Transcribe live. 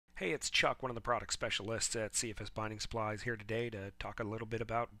Hey, it's Chuck, one of the product specialists at CFS Binding Supplies, here today to talk a little bit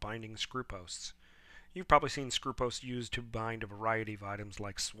about binding screw posts. You've probably seen screw posts used to bind a variety of items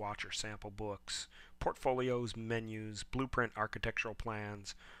like swatch or sample books, portfolios, menus, blueprint architectural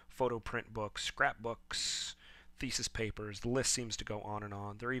plans, photo print books, scrapbooks, thesis papers. The list seems to go on and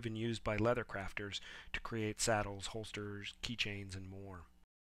on. They're even used by leather crafters to create saddles, holsters, keychains, and more.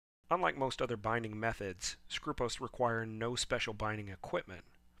 Unlike most other binding methods, screw posts require no special binding equipment.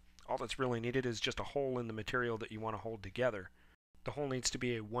 All that's really needed is just a hole in the material that you want to hold together. The hole needs to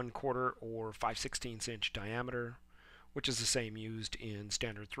be a 1/4 or 5/16 inch diameter, which is the same used in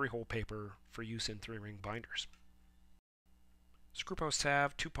standard 3-hole paper for use in 3-ring binders. Screw posts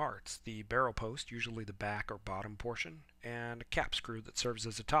have two parts: the barrel post, usually the back or bottom portion, and a cap screw that serves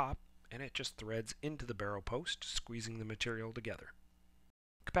as a top, and it just threads into the barrel post, squeezing the material together.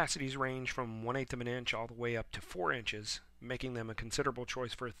 Capacities range from 1/8 of an inch all the way up to 4 inches, making them a considerable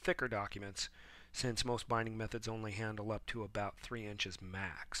choice for thicker documents, since most binding methods only handle up to about 3 inches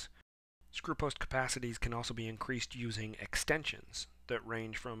max. Screw post capacities can also be increased using extensions that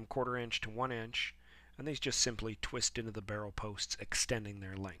range from 1/4 inch to 1 inch, and these just simply twist into the barrel posts, extending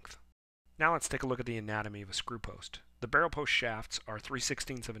their length. Now let's take a look at the anatomy of a screw post. The barrel post shafts are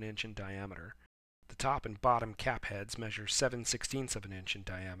 3/16 of an inch in diameter. The top and bottom cap heads measure 7/16 of an inch in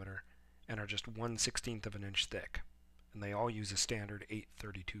diameter and are just 1/16 of an inch thick, and they all use a standard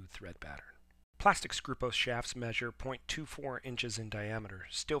 832 thread pattern. Plastic screw post shafts measure 0.24 inches in diameter,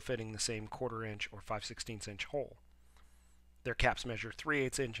 still fitting the same 1/4 inch or 5/16 inch hole. Their caps measure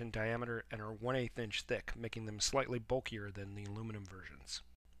 3/8 inch in diameter and are 1/8 inch thick, making them slightly bulkier than the aluminum versions.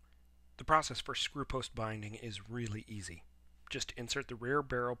 The process for screw post binding is really easy. Just insert the rear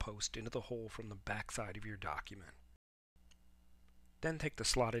barrel post into the hole from the back side of your document. Then take the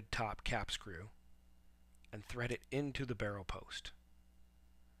slotted top cap screw and thread it into the barrel post.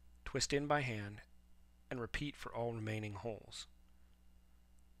 Twist in by hand and repeat for all remaining holes.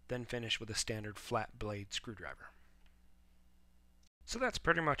 Then finish with a standard flat blade screwdriver. So that's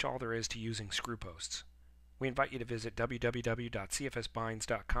pretty much all there is to using screw posts. We invite you to visit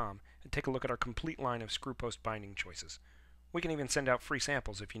www.cfsbinds.com and take a look at our complete line of screw post binding choices. We can even send out free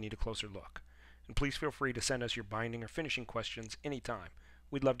samples if you need a closer look. And please feel free to send us your binding or finishing questions anytime.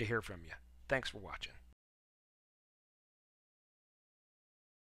 We'd love to hear from you. Thanks for watching.